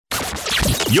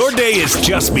Your day has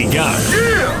just begun.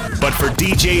 Yeah! But for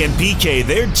DJ and PK,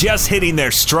 they're just hitting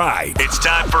their stride. It's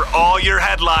time for all your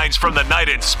headlines from the night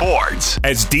in sports.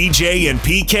 As DJ and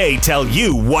PK tell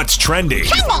you what's trending.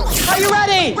 Are you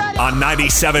ready? On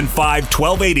 97.5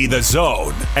 1280 The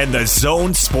Zone and The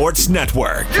Zone Sports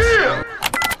Network. Yeah!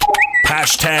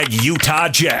 Hashtag Utah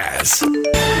Jazz.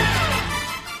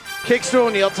 Kicks to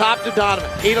O'Neal, top to Donovan.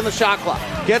 8 on the shot clock.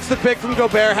 Gets the pick from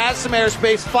Gobert, has some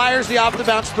airspace, fires the off the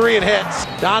bounce 3 and hits.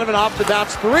 Donovan off the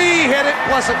bounce 3, hit it,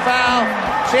 plus a foul.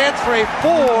 Chance for a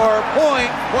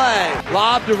 4-point play.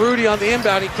 Lob to Rudy on the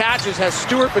inbound. He catches, has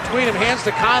Stewart between him, hands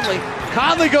to Conley.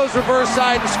 Conley goes reverse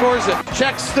side and scores it.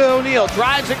 Checks to O'Neal,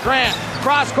 drives at Grant.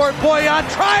 Cross court, Bojan,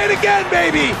 try it again,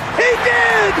 baby! He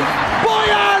did!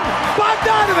 Bojan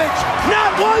Bogdanovic,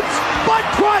 not once, but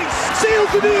twice,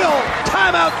 seals the deal.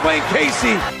 Timeout, Dwayne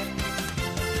Casey.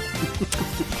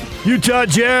 Utah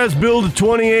Jazz build a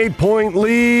 28-point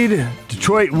lead.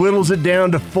 Detroit whittles it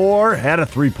down to 4. Had a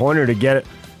three-pointer to get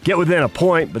within a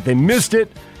point, but they missed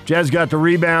it. Jazz got the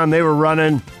rebound. They were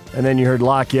running, and then you heard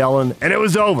Locke yelling, and it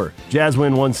was over. Jazz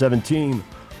win 117-105.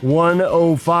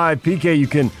 PK, you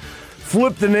can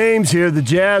flip the names here. The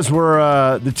Jazz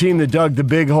were the team that dug the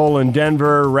big hole in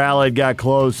Denver, rallied, got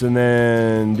close, and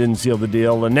then didn't seal the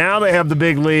deal. And now they have the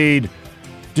big lead.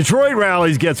 Detroit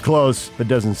rallies, gets close, but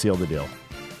doesn't seal the deal.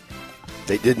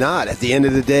 They did not. At the end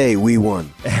of the day, we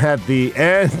won. At the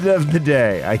end of the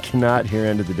day. I cannot hear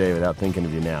end of the day without thinking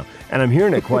of you now. And I'm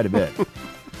hearing it quite a bit.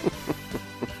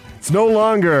 It's no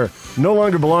longer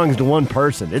belongs to one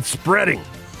person. It's spreading.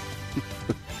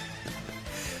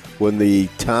 When the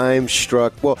time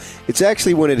struck, well, it's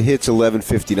actually when it hits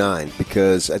 11:59,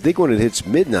 because I think when it hits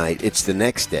midnight, it's the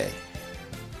next day.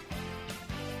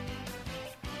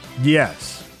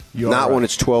 Yes. Not right. When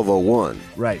it's 12:01.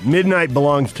 Right. Midnight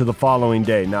belongs to the following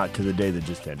day, not to the day that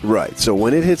just ended. Right. So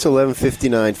when it hits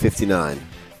 11:59,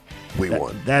 we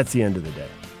won. That's the end of the day.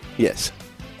 Yes.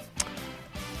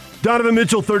 Donovan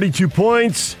Mitchell, 32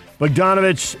 points.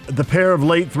 Bogdanovic, the pair of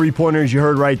late three-pointers you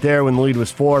heard right there when the lead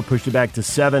was 4, pushed it back to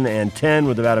 7 and 10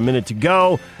 with about a minute to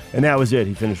go, and that was it.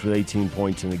 He finished with 18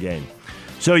 points in the game.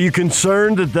 So you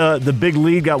concerned that the big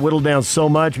lead got whittled down so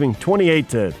much? I mean, 28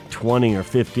 to 20 or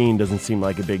 15 doesn't seem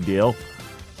like a big deal.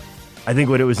 I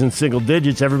think when it was in single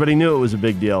digits, everybody knew it was a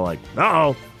big deal. Like,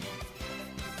 uh-oh.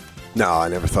 No, I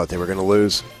never thought they were going to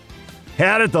lose.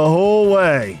 Had it the whole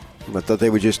way. I thought they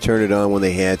would just turn it on when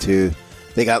they had to.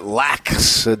 They got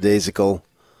lackadaisical.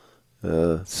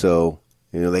 So,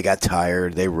 they got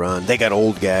tired. They run. They got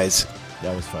old guys.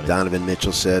 That was funny. Donovan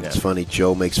Mitchell said, It's funny,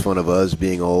 Joe makes fun of us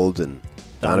being old, and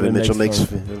Donovan Mitchell makes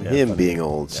him being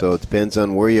old. Yeah. So it depends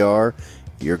on where you are.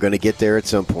 You're going to get there at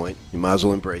some point. You might as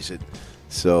well embrace it.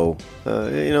 So,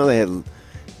 they had...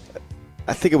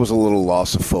 I think it was a little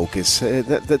loss of focus.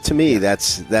 To me,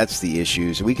 that's the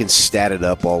issues. We can stat it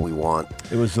up all we want.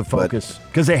 It was the focus.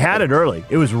 Because they had it early.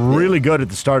 It was really good at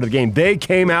the start of the game. They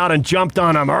came out and jumped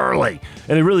on them early.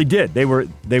 And they really did. They were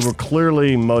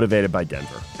clearly motivated by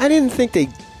Denver. I didn't think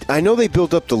I know they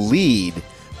built up the lead,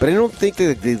 but I don't think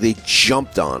that they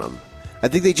jumped on them. I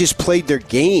think they just played their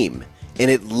game, and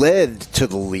it led to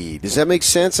the lead. Does that make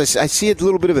sense? I see it a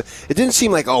little bit of it didn't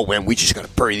seem like, oh, man, we just got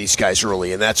to bury these guys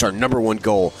early, and that's our number one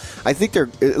goal. I think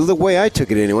the way I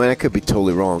took it anyway, and I could be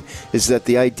totally wrong, is that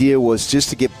the idea was just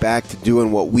to get back to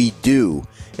doing what we do,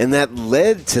 and that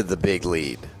led to the big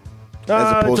lead.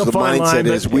 As opposed to the mindset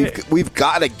is we've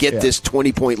got to get this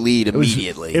 20-point lead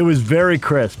immediately. It was very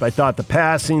crisp. I thought the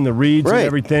passing, the reads, and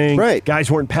everything. Right. Guys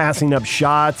weren't passing up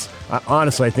shots.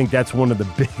 Honestly, I think that's one of the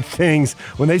big things.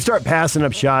 When they start passing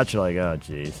up shots, you're like, oh,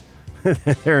 geez,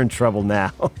 they're in trouble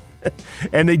now.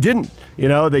 And they didn't.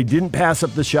 They didn't pass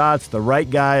up the shots. The right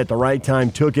guy at the right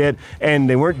time took it, and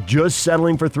they weren't just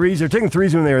settling for threes. They were taking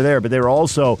threes when they were there, but they were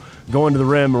also going to the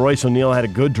rim. Royce O'Neal had a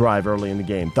good drive early in the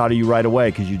game. Thought of you right away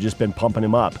because you'd just been pumping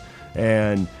him up.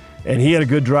 And he had a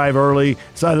good drive early.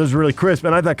 So it was really crisp.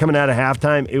 And I thought coming out of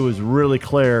halftime, it was really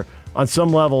clear on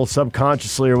some level,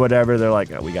 subconsciously or whatever, they're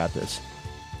like, oh, we got this.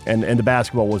 And the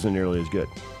basketball wasn't nearly as good.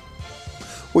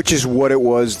 Which is what it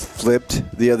was flipped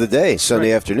the other day,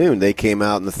 Sunday afternoon. They came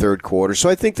out in the third quarter. So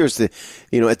I think there's at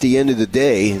the end of the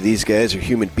day, these guys are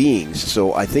human beings.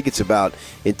 So I think it's about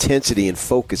intensity and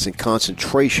focus and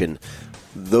concentration,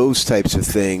 those types of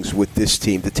things with this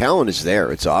team. The talent is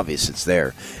there. It's obvious it's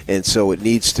there. And so it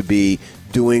needs to be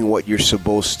doing what you're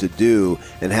supposed to do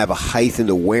and have a heightened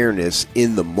awareness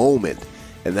in the moment.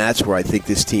 And that's where I think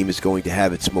this team is going to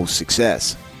have its most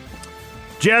success.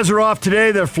 Jazz are off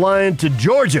today. They're flying to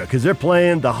Georgia because they're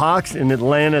playing the Hawks in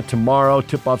Atlanta tomorrow.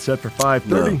 Tip-off set for 5:30.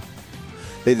 No.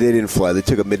 They didn't fly. They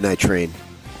took a midnight train.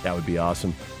 That would be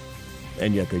awesome.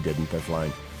 and yet they didn't. They're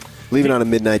flying. Leaving on a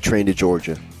midnight train to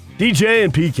Georgia. DJ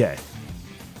and PK.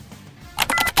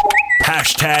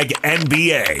 Hashtag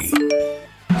NBA.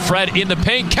 Fred in the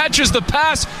paint, catches the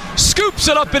pass, scoops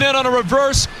it up and in on a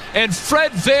reverse, and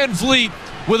Fred VanVleet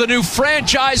with a new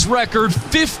franchise record,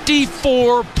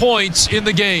 54 points in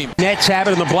the game. Nets have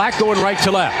it in the black, going right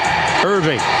to left.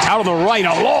 Irving out on the right,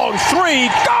 a long three,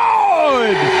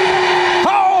 good!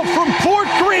 Oh, from Fort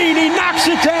Greene, he knocks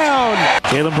it down.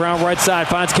 Jaylen Brown right side,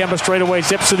 finds Kemba straight away,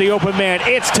 zips to the open man.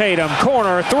 It's Tatum,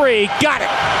 corner three, got it!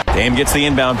 Dame gets the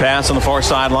inbound pass on the far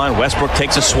sideline. Westbrook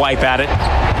takes a swipe at it.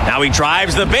 Now he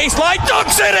drives the baseline,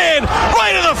 dunks it in!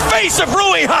 Right in the face of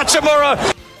Rui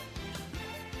Hachimura!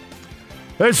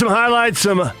 There's some highlights.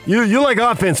 You like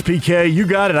offense, PK. You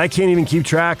got it. I can't even keep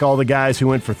track all the guys who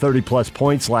went for 30-plus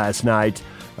points last night.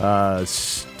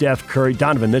 Steph Curry,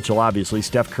 Donovan Mitchell, obviously,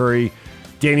 Steph Curry,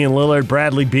 Damian Lillard,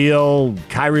 Bradley Beal,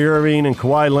 Kyrie Irving, and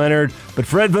Kawhi Leonard. But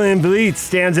Fred VanVleet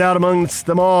stands out amongst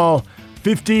them all.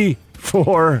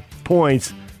 54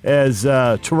 points as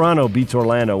Toronto beats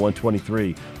Orlando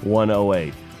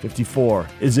 123-108. 54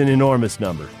 is an enormous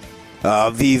number.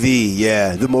 VV,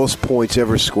 yeah, the most points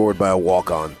ever scored by a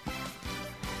walk-on.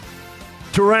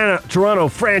 Toronto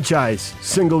franchise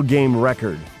single-game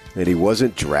record. And he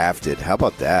wasn't drafted. How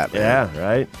about that, man? Yeah,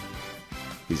 right?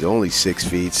 He's only 6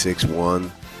 feet,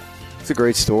 6'1". It's a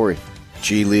great story.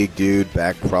 G League dude,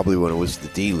 back probably when it was the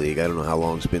D League. I don't know how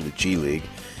long it's been the G League.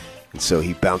 And so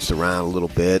he bounced around a little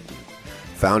bit,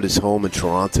 found his home in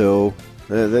Toronto.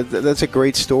 That's a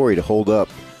great story to hold up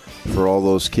for all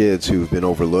those kids who've been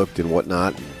overlooked and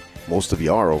whatnot. Most of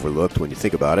you are overlooked when you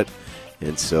think about it.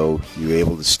 And so you're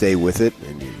able to stay with it,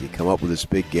 and you come up with this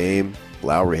big game.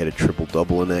 Lowry had a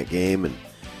triple-double in that game, and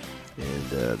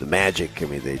the Magic, I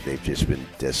mean, they've just been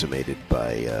decimated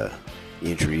by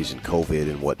injuries and COVID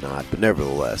and whatnot. But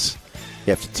nevertheless,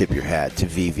 you have to tip your hat to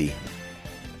VV.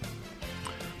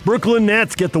 Brooklyn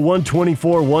Nets get the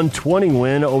 124-120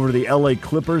 win over the LA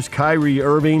Clippers. Kyrie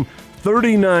Irving,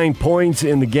 39 points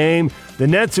in the game. The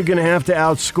Nets are going to have to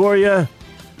outscore you,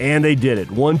 and they did it.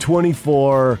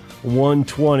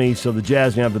 124-120, so the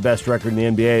Jazz now have the best record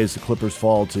in the NBA as the Clippers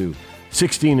fall to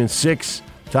 16-6.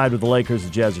 Tied with the Lakers, the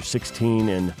Jazz are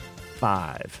 16-5.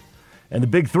 And the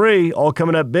big three all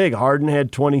coming up big. Harden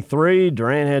had 23,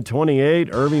 Durant had 28,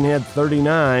 Irving had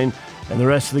 39, and the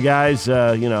rest of the guys,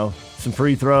 some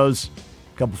free throws,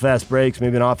 a couple fast breaks,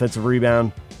 maybe an offensive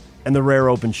rebound, and the rare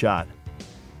open shot.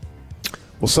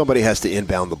 Well, somebody has to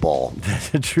inbound the ball.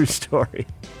 That's a true story.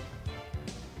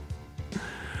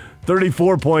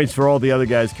 34 points for all the other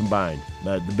guys combined.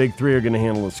 But the big three are going to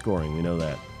handle the scoring. We know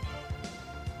that.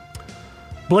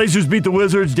 Blazers beat the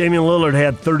Wizards. Damian Lillard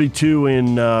had 32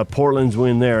 in Portland's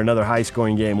win there. Another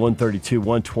high-scoring game,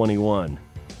 132-121.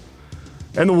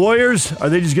 And the Warriors, are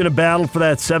they just going to battle for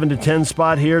that 7-10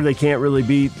 spot here? They can't really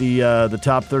beat the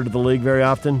top third of the league very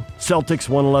often. Celtics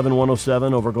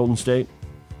 111-107 over Golden State.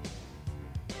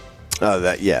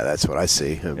 That's what I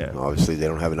see. Yeah. Obviously, they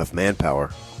don't have enough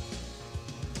manpower.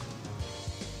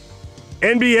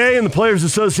 NBA and the Players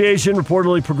Association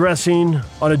reportedly progressing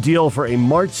on a deal for a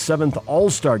March 7th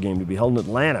All-Star game to be held in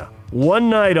Atlanta.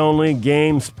 One night only,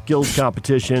 game, skills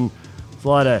competition. There's a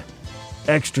lot of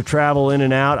extra travel in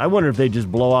and out. I wonder if they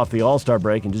just blow off the All-Star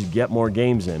break and just get more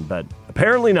games in, but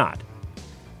apparently not.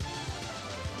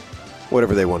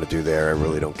 Whatever they want to do there, I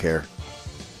really don't care.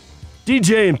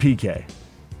 DJ and PK.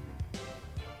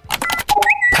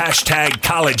 Hashtag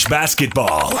college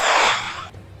basketball.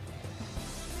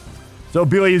 So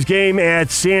BYU's game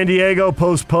at San Diego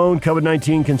postponed.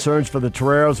 COVID-19 concerns for the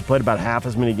Toreros, who played about half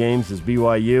as many games as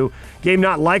BYU. Game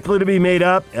not likely to be made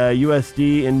up.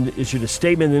 USD issued a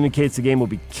statement that indicates the game will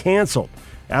be canceled,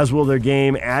 as will their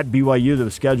game at BYU that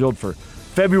was scheduled for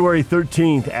February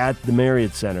 13th at the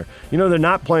Marriott Center. You know, they're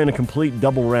not playing a complete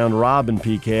double round robin,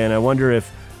 PK, and I wonder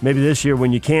if maybe this year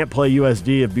when you can't play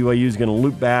USD, if BYU is going to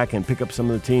loop back and pick up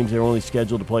some of the teams they're only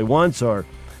scheduled to play once, or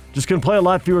just going to play a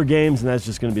lot fewer games, and that's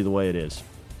just going to be the way it is.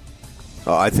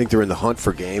 I think they're in the hunt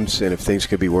for games, and if things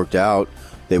could be worked out,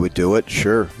 they would do it.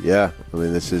 Sure, yeah. I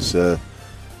mean, this is the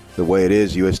way it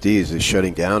is. USD is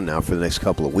shutting down now for the next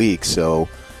couple of weeks, so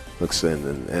looks.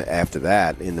 And after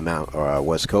that, in the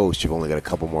West Coast, you've only got a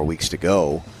couple more weeks to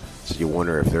go. So you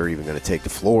wonder if they're even going to take the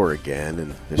floor again,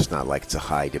 and it's not like it's a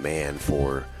high demand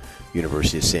for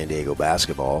University of San Diego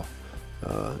basketball.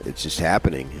 It's just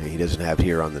happening. He doesn't have it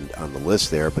here on the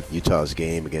list there, but Utah's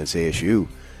game against ASU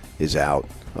is out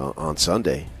on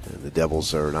Sunday. And the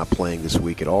Devils are not playing this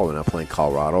week at all. They're not playing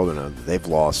Colorado. They've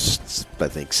lost, I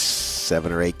think,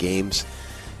 7 or 8 games.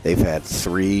 They've had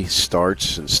 3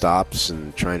 starts and stops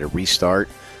and trying to restart.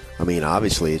 I mean,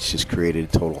 obviously, it's just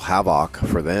created total havoc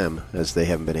for them as they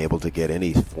haven't been able to get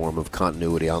any form of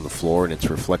continuity on the floor, and it's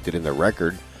reflected in their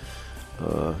record.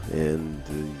 And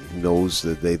who knows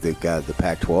that they've got the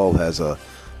Pac-12 has a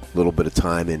little bit of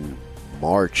time in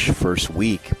March, first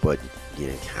week, but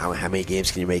how many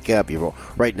games can you make up?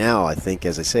 Right now, I think,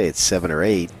 as I say, it's 7 or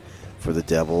 8 for the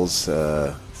Devils.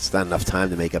 It's not enough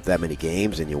time to make up that many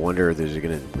games, and you wonder,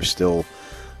 we're still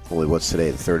only, what's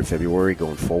today, the 3rd of February,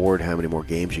 going forward, how many more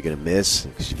games you're going to miss?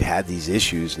 Because you've had these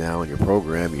issues now in your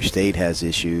program. Your state has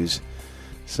issues.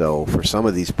 So for some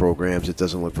of these programs, it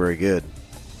doesn't look very good.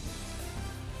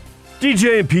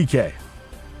 DJ and PK.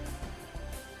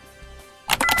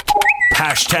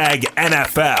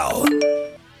 #NFL.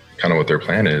 Kind of what their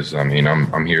plan is. I mean,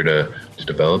 I'm here to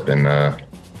develop, and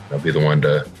I'll be the one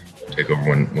to take over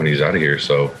when he's out of here.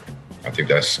 So I think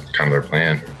that's kind of their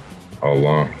plan all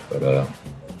along. But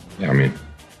yeah, I mean,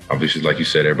 obviously, like you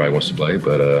said, everybody wants to play,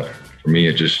 but for me,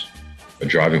 it's just a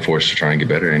driving force to try and get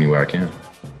better any way I can.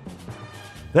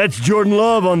 That's Jordan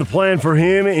Love on the plan for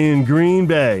him in Green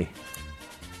Bay.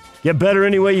 Get better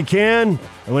any way you can,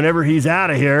 and whenever he's out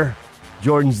of here,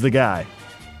 Jordan's the guy.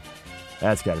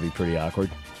 That's got to be pretty awkward.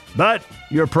 But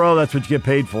you're a pro, that's what you get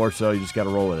paid for, so you just got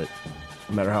to roll with it,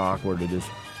 no matter how awkward it is.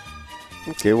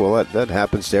 Okay, well, that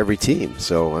happens to every team.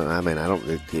 So, I mean,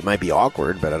 it might be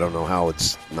awkward, but I don't know how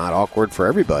it's not awkward for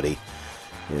everybody.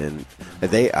 And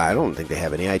I don't think they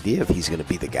have any idea if he's going to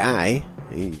be the guy.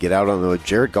 You get out on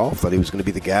Jared Goff thought he was going to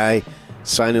be the guy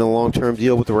signing a long-term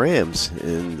deal with the Rams.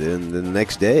 And then the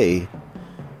next day,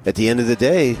 at the end of the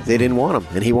day, they didn't want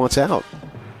him, and he wants out.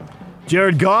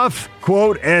 Jared Goff,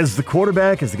 quote, as the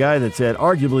quarterback, is the guy that's at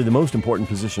arguably the most important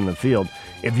position in the field.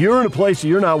 If you're in a place that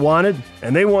you're not wanted,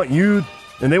 and they want you,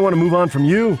 and they want to move on from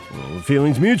you, well, the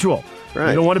feeling's mutual. Right.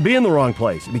 You don't want to be in the wrong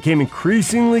place. It became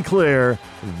increasingly clear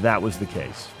that was the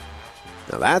case.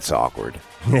 Now that's awkward.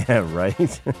 Yeah,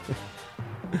 right?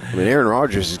 I mean, Aaron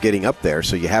Rodgers is getting up there,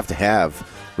 so you have to have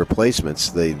replacements.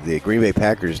 The Green Bay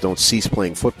Packers don't cease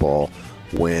playing football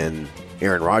when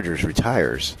Aaron Rodgers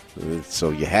retires.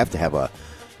 So you have to have a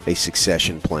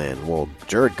succession plan. Well,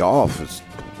 Jared Goff,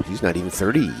 he's not even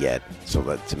 30 yet. So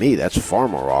that, to me, that's far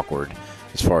more awkward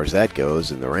as far as that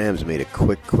goes. And the Rams made a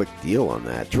quick deal on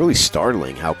that. It's really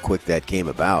startling how quick that came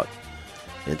about.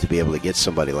 And to be able to get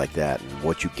somebody like that and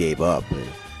what you gave up,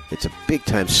 it's a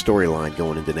big-time storyline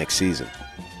going into next season.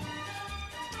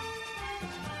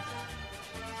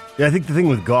 Yeah, I think the thing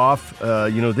with Goff,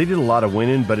 they did a lot of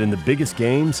winning, but in the biggest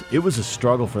games, it was a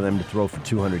struggle for them to throw for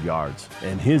 200 yards.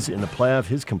 And in the playoff,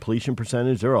 his completion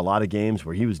percentage, there were a lot of games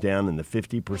where he was down in the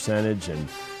 50 percentage. And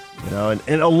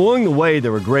along the way,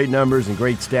 there were great numbers and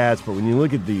great stats. But when you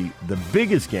look at the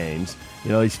biggest games,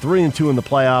 he's 3-2 in the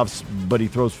playoffs, but he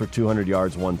throws for 200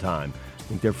 yards one time. I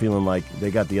think they're feeling like they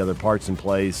got the other parts in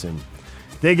place. And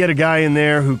they get a guy in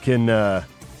there who can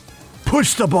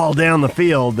push the ball down the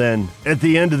field, then at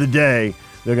the end of the day,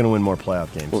 they're going to win more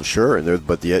playoff games. Well, sure,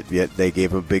 but yet they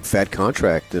gave him a big fat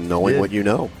contract, and knowing what you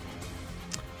know.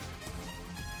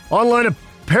 Online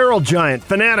apparel giant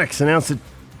Fanatics announced that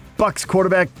Bucs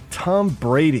quarterback Tom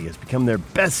Brady has become their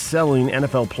best-selling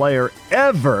NFL player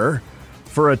ever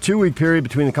for a 2-week period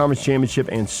between the conference championship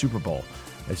and Super Bowl,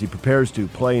 as he prepares to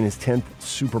play in his 10th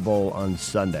Super Bowl on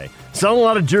Sunday. Selling a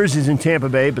lot of jerseys in Tampa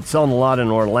Bay, but selling a lot in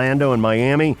Orlando and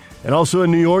Miami, and also in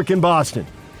New York and Boston.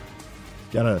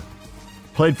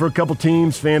 Played for a couple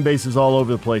teams, fan bases all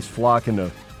over the place flocking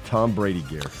to Tom Brady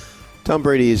gear. Tom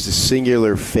Brady is the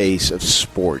singular face of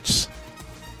sports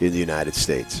in the United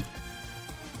States.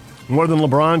 More than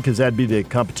LeBron, because that'd be the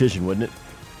competition, wouldn't it?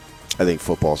 I think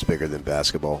football's bigger than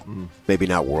basketball. Maybe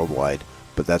not worldwide,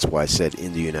 but that's why I said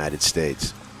in the United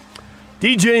States.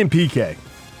 DJ and PK.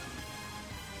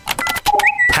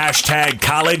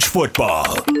 #college football.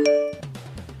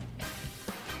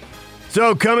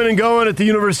 So coming and going at the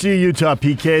University of Utah,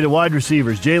 PK, the wide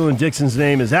receivers. Jalen Dixon's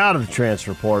name is out of the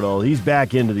transfer portal. He's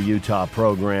back into the Utah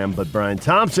program, but Brian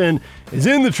Thompson is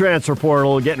in the transfer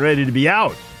portal, getting ready to be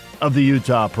out of the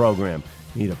Utah program.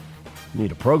 Need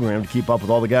a program to keep up with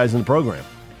all the guys in the program.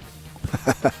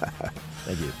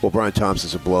 Thank you. Well, Brian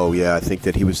Thompson's a blow. Yeah, I think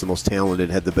that he was the most talented,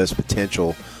 had the best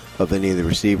potential of any of the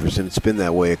receivers, and it's been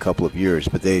that way a couple of years.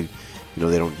 But they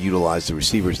don't utilize the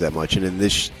receivers that much. And in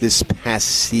this past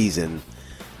season,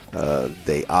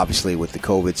 they obviously, with the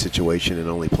COVID situation and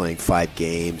only playing 5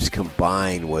 games,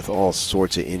 combined with all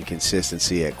sorts of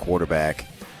inconsistency at quarterback,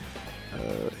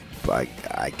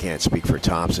 I can't speak for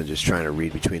Thompson, just trying to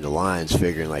read between the lines,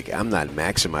 figuring like, I'm not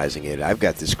maximizing it. I've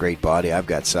got this great body. I've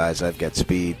got size. I've got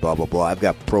speed, blah, blah, blah. I've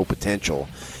got pro potential,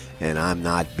 and I'm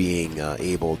not being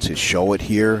able to show it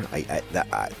here.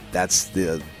 That's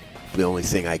the the only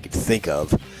thing I could think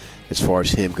of as far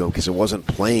as him going, because it wasn't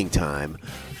playing time.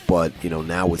 But,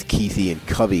 now with Keithy and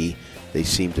Covey, they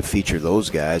seem to feature those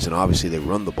guys, and obviously they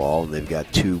run the ball, and they've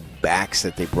got 2 backs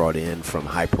that they brought in from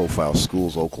high-profile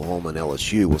schools, Oklahoma and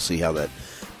LSU. We'll see how that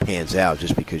pans out.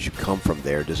 Just because you come from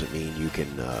there doesn't mean you can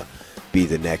be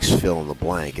the next fill in the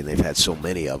blank, and they've had so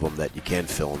many of them that you can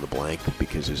fill in the blank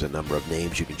because there's a number of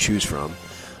names you can choose from.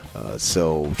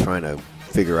 So trying to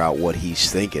figure out what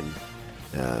he's thinking,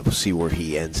 we'll see where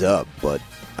he ends up. But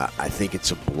I think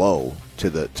it's a blow to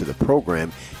the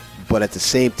program. But at the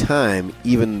same time,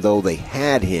 even though they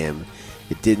had him,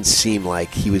 it didn't seem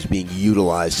like he was being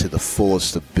utilized to the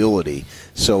fullest ability.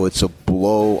 So it's a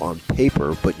blow on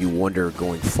paper, but you wonder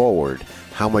going forward,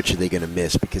 how much are they going to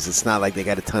miss? Because it's not like they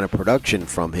got a ton of production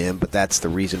from him, but that's the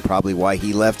reason probably why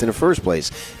he left in the first place.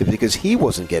 It's because he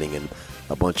wasn't getting in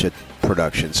a bunch of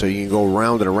production. So you can go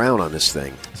round and around on this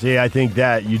thing. See, I think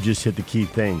that you just hit the key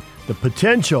thing. The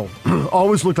potential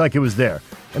always looked like it was there,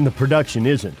 and the production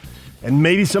isn't. And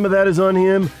maybe some of that is on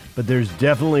him, but there's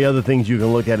definitely other things you can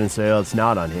look at and say, oh, it's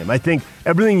not on him. I think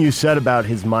everything you said about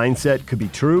his mindset could be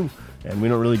true, and we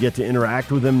don't really get to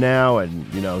interact with him now, and,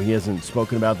 he hasn't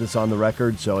spoken about this on the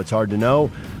record, so it's hard to know.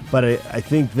 But I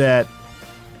think that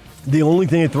the only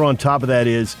thing I throw on top of that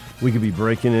is we could be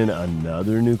breaking in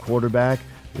another new quarterback.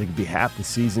 They could be half the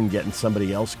season getting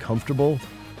somebody else comfortable.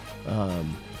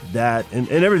 That and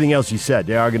everything else you said,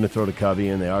 they are going to throw to Covey,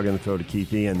 and they are going to throw to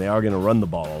Keithy, and they are going to run the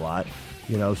ball a lot.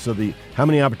 So how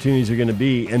many opportunities are going to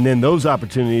be, and then those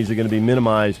opportunities are going to be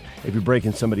minimized if you're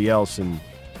breaking somebody else and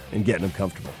getting them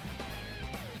comfortable.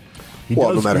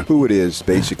 No matter who it is,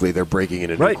 basically they're breaking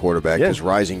in a new quarterback because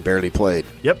Rising barely played.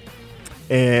 Yep.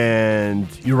 And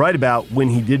you're right about when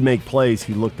he did make plays,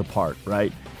 he looked the part,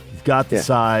 right? He's got the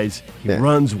size. He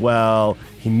runs well.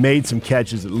 He made some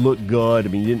catches that looked good. I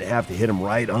mean, you didn't have to hit him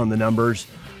right on the numbers.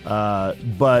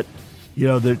 But,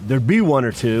 there'd be one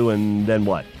or two, and then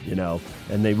what?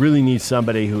 And they really need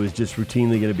somebody who is just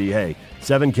routinely going to be,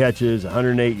 7 catches,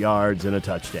 108 yards, and a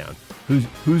touchdown.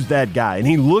 Who's that guy? And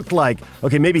he looked like,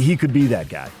 okay, maybe he could be that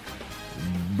guy.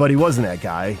 But he wasn't that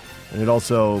guy, and it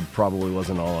also probably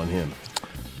wasn't all on him.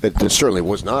 It certainly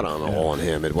was not all on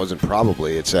him. It wasn't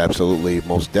probably. It's absolutely,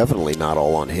 most definitely not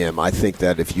all on him. I think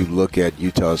that if you look at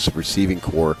Utah's receiving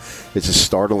core, it's a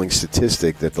startling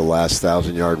statistic that the last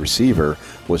 1,000-yard receiver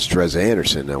was Trez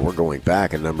Anderson. Now, we're going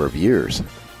back a number of years.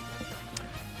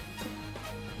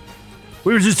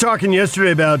 We were just talking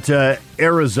yesterday about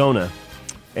Arizona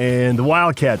and the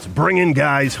Wildcats bringing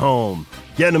guys home,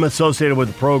 getting them associated with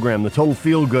the program, the total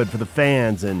feel-good for the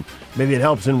fans, and maybe it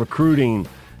helps in recruiting.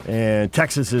 And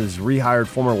Texas has rehired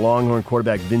former Longhorn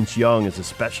quarterback Vince Young as a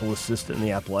special assistant in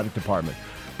the athletic department,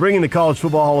 bringing the College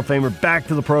Football Hall of Famer back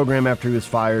to the program after he was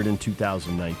fired in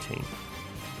 2019.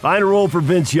 Find a role for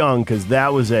Vince Young, because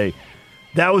that was a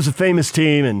famous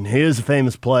team, and he is a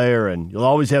famous player, and you'll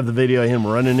always have the video of him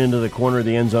running into the corner of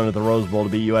the end zone at the Rose Bowl to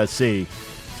beat USC.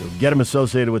 So get him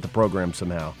associated with the program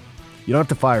somehow. You don't have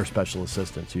to fire special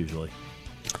assistants usually.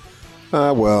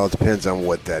 Well, it depends on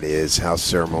what that is. How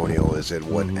ceremonial is it?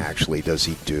 What actually does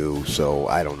he do? So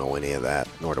I don't know any of that,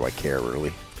 nor do I care,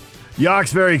 really.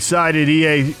 Yak's very excited.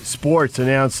 EA Sports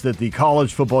announced that the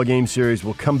college football game series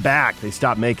will come back. They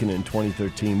stopped making it in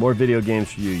 2013. More video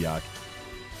games for you, Yak.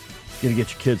 You're going to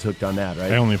get your kids hooked on that,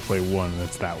 right? I only play one.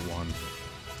 That's that one.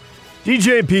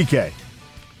 DJ and PK.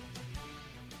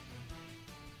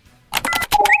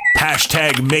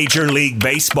 Hashtag Major League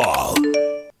Baseball.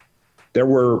 There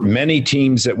were many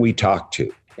teams that we talked to,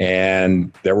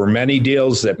 and there were many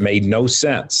deals that made no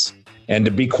sense. And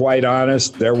to be quite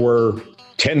honest, there were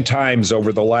 10 times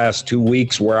over the last 2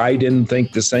 weeks where I didn't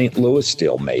think the St. Louis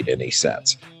deal made any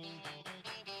sense.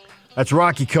 That's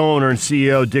Rocky Kohner and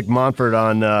CEO Dick Monfort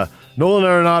on Nolan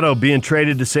Arenado being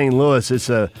traded to St. Louis.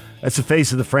 That's the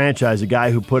face of the franchise, a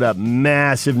guy who put up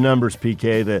massive numbers,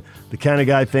 PK, the kind of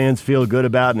guy fans feel good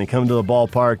about, and they come to the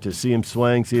ballpark to see him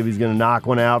swing, see if he's going to knock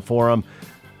one out for them.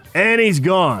 And he's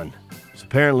gone. So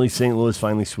apparently St. Louis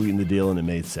finally sweetened the deal, and it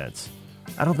made sense.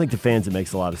 I don't think to fans it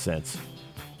makes a lot of sense.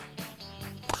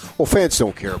 Well, fans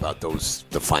don't care about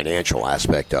the financial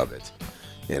aspect of it.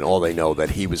 And all they know that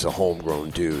he was a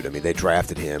homegrown dude. I mean, they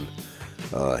drafted him.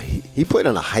 He played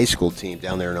on a high school team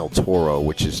down there in El Toro,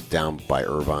 which is down by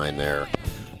Irvine there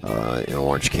in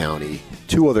Orange County.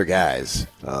 2 other guys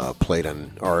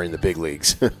are in the big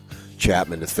leagues.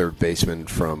 Chapman, the third baseman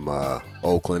from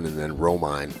Oakland, and then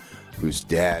Romine, whose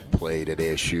dad played at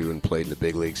ASU and played in the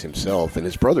big leagues himself, and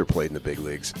his brother played in the big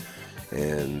leagues.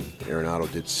 And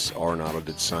Arenado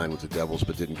did sign with the Devils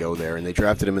but didn't go there, and they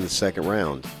drafted him in the second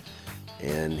round.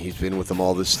 And he's been with them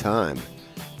all this time.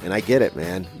 And I get it,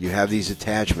 man. You have these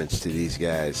attachments to these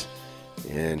guys,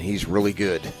 and he's really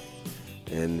good.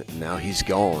 And now he's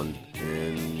gone,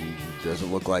 and it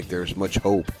doesn't look like there's much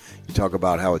hope. You talk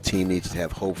about how a team needs to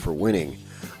have hope for winning.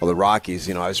 Well, the Rockies,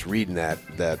 I was reading that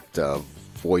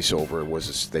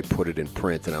voiceover. They put it in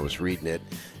print, and I was reading it,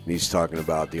 and he's talking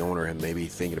about the owner and maybe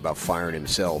thinking about firing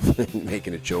himself and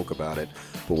making a joke about it.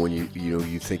 But when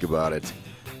you think about it,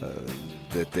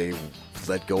 that they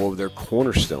let go of their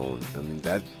cornerstone. I mean,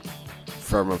 that,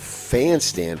 from a fan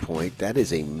standpoint, that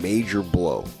is a major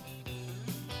blow.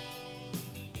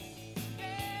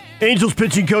 Angels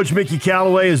pitching coach Mickey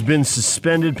Callaway has been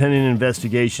suspended pending an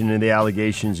investigation into the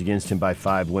allegations against him by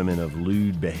 5 women of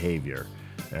lewd behavior.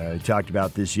 We talked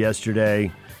about this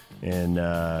yesterday, and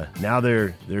now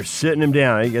they're sitting him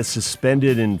down. He gets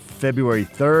suspended in February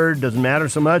 3rd. Doesn't matter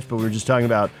so much, but we're just talking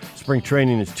about spring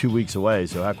training is 2 weeks away.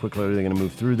 So how quickly are they going to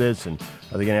move through this? And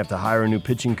are they going to have to hire a new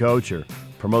pitching coach or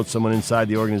promote someone inside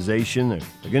the organization? They're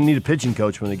going to need a pitching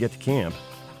coach when they get to camp.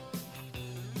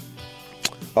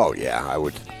 Oh, yeah, I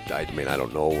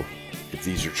don't know if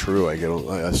these are true.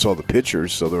 I saw the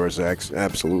pictures, so there was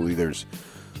there's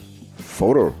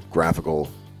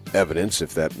photographical evidence,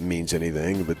 if that means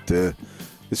anything. But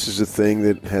this is a thing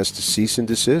that has to cease and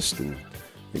desist, and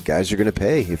the guys are going to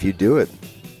pay if you do it.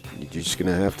 You're just going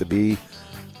to have to be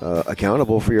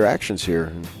accountable for your actions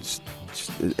here.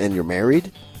 And you're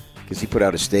married? Because he put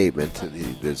out a statement.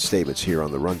 The statement's here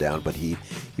on the rundown, but he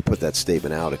put that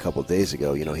statement out a couple of days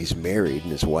ago. He's married,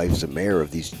 and his wife's a mayor of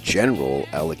these general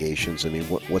allegations. I mean,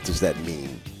 what does that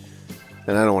mean?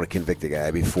 And I don't want to convict the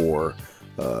guy before.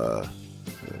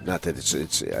 Not that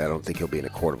it's. I don't think he'll be in a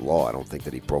court of law. I don't think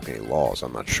that he broke any laws.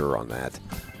 I'm not sure on that.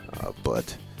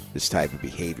 But this type of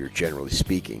behavior, generally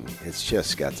speaking, it's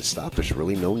just got to stop. There's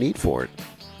really no need for it.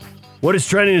 What is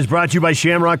Trending is brought to you by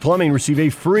Shamrock Plumbing. Receive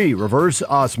a free reverse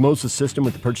osmosis system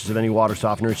with the purchase of any water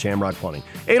softener at Shamrock Plumbing.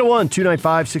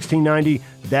 801-295-1690.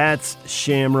 That's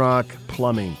Shamrock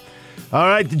Plumbing. All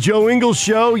right, the Joe Ingles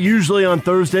Show, usually on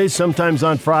Thursdays, sometimes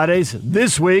on Fridays.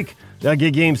 This week, they'll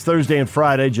get games Thursday and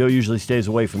Friday. Joe usually stays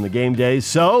away from the game days.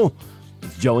 So,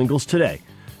 it's Joe Ingles today.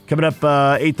 Coming up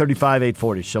 8:35,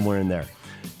 8:40, somewhere in there.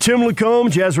 Tim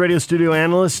Lacombe, Jazz Radio studio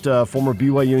analyst, former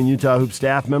BYU and Utah Hoop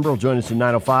staff member, will join us at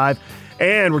 9:05.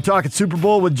 And we're talking Super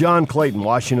Bowl with John Clayton,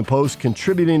 Washington Post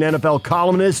contributing NFL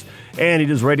columnist, and he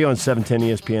does radio on 710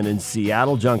 ESPN in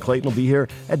Seattle. John Clayton will be here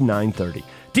at 9:30.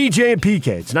 DJ and PK,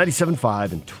 it's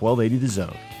 97.5 and 1280 The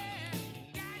Zone.